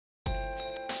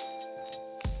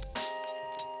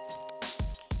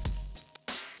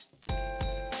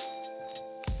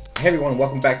Hey everyone,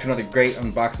 welcome back to another great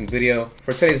unboxing video.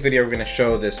 For today's video, we're going to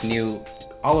show this new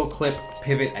Olloclip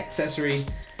pivot accessory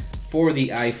for the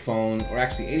iPhone, or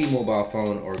actually any mobile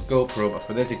phone or GoPro, but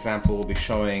for this example, we'll be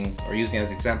showing, or using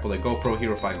as example, the GoPro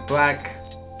Hero 5 Black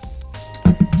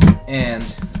and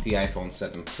the iPhone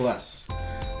 7 Plus.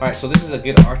 Alright, so this is a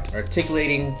good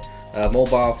articulating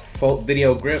mobile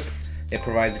video grip. It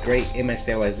provides great image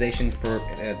stabilization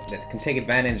that can take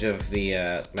advantage of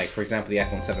the, like for example, the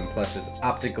iPhone 7 Plus's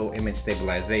optical image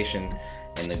stabilization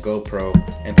in the GoPro,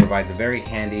 and provides a very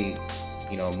handy,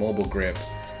 mobile grip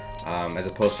as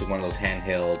opposed to one of those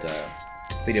handheld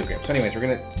video grips. So anyways, we're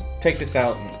gonna take this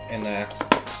out and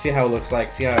see how it looks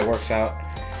like, see how it works out.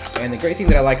 And the great thing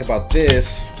that I like about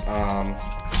this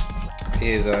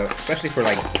is, especially for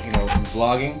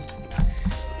vlogging.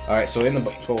 All right, so in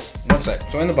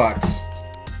the box,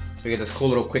 we get this cool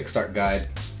little quick start guide.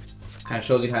 Kind of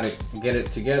shows you how to get it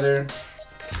together,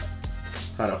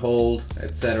 how to hold,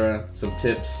 etc. Some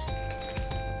tips.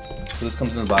 So this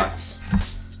comes in the box.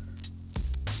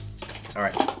 All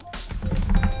right.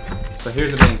 So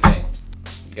here's the main thing.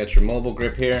 You got your mobile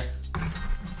grip here.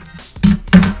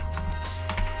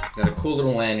 Got a cool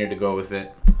little lanyard to go with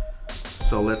it.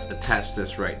 So let's attach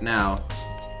this right now.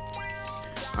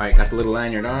 Alright, got the little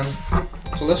lanyard on.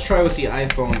 So let's try with the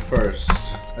iPhone first.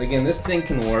 Again, this thing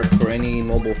can work for any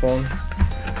mobile phone,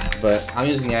 but I'm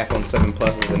using the iPhone 7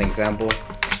 Plus as an example.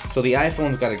 So the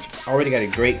iPhone's already got a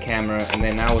great camera, and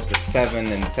then now with the 7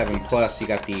 and 7 Plus, you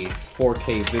got the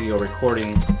 4K video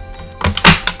recording.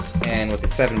 And with the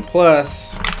 7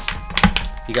 Plus,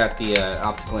 you got the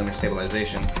optical image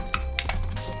stabilization.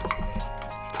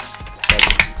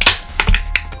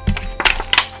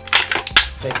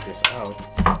 Take this out.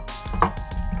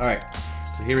 Alright,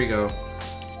 so here we go.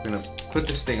 We're gonna put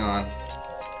this thing on.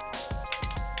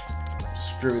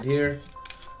 Screw it here.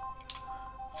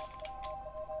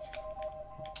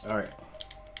 Alright.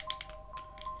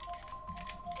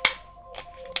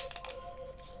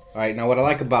 Alright, now what I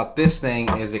like about this thing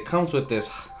is it comes with this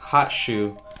hot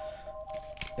shoe.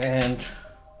 And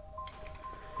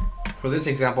for this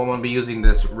example, I'm gonna be using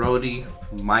this Rode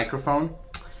microphone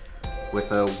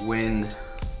with one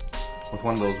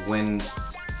of those wind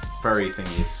furry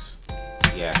thingies.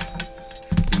 Yeah,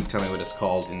 you can tell me what it's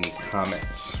called in the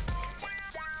comments.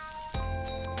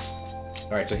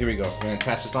 Alright, so here we go. We're gonna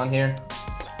attach this on here.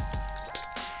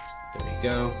 There we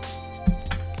go.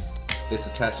 This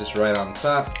attaches right on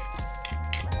top.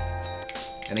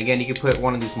 And again, you could put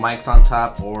one of these mics on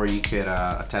top, or you could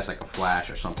attach like a flash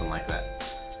or something like that.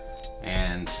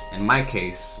 And in my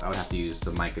case, I would have to use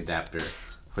the mic adapter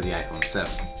for the iPhone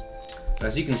 7.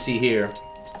 As you can see here,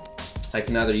 I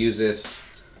can either use this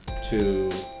to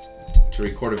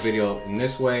record a video in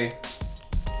this way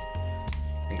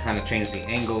and kind of change the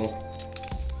angle.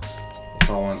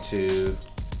 If I want to,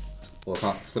 well, if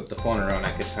I flip the phone around,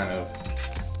 I could kind of,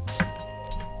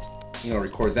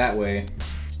 record that way.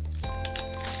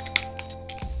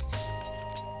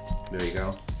 There you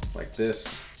go, like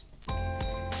this.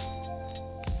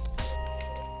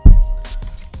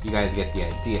 You guys get the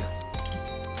idea.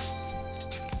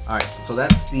 Alright, so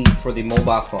that's for the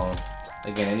mobile phone.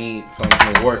 Again, any phone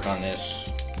can work on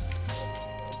this.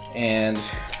 And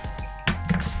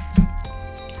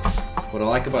what I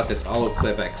like about this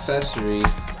Olloclip accessory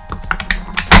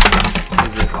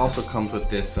is it also comes with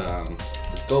this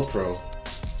GoPro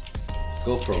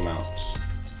mount.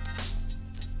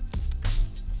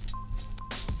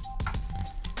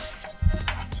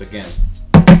 So again,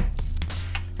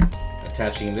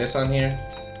 attaching this on here,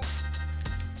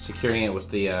 securing it with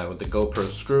the GoPro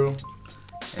screw,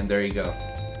 and there you go.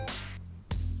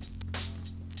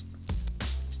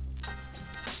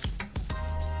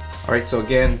 Alright, so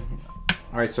again,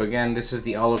 this is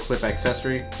the Olloclip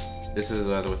accessory. This is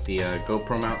with the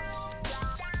GoPro mount,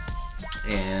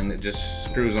 and it just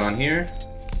screws on here.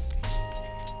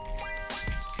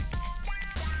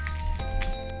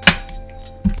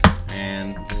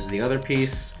 And this is the other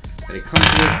piece that it comes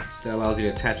with, that allows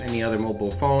you to attach any other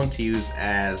mobile phone to use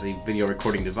as a video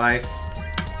recording device,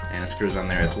 and it screws on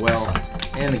there as well.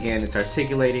 And again, it's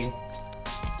articulating,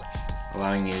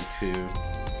 allowing you to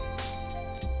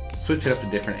switch it up to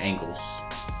different angles.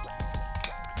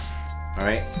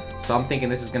 Alright, so I'm thinking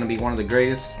this is going to be one of the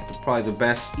greatest, probably the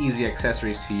best easy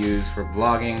accessories to use for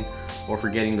vlogging, or for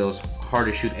getting those hard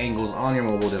to shoot angles on your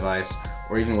mobile device,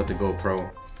 or even with the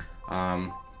GoPro.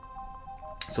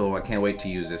 So I can't wait to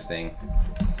use this thing.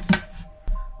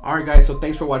 Alright guys, so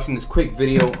thanks for watching this quick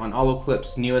video on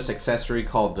Olloclip's newest accessory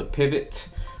called the Pivot.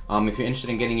 If you're interested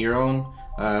in getting your own,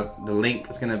 the link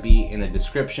is going to be in the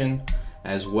description,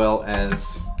 as well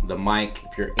as the mic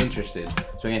if you're interested.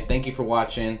 So again, thank you for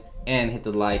watching, and hit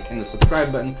the like and the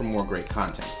subscribe button for more great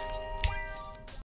content.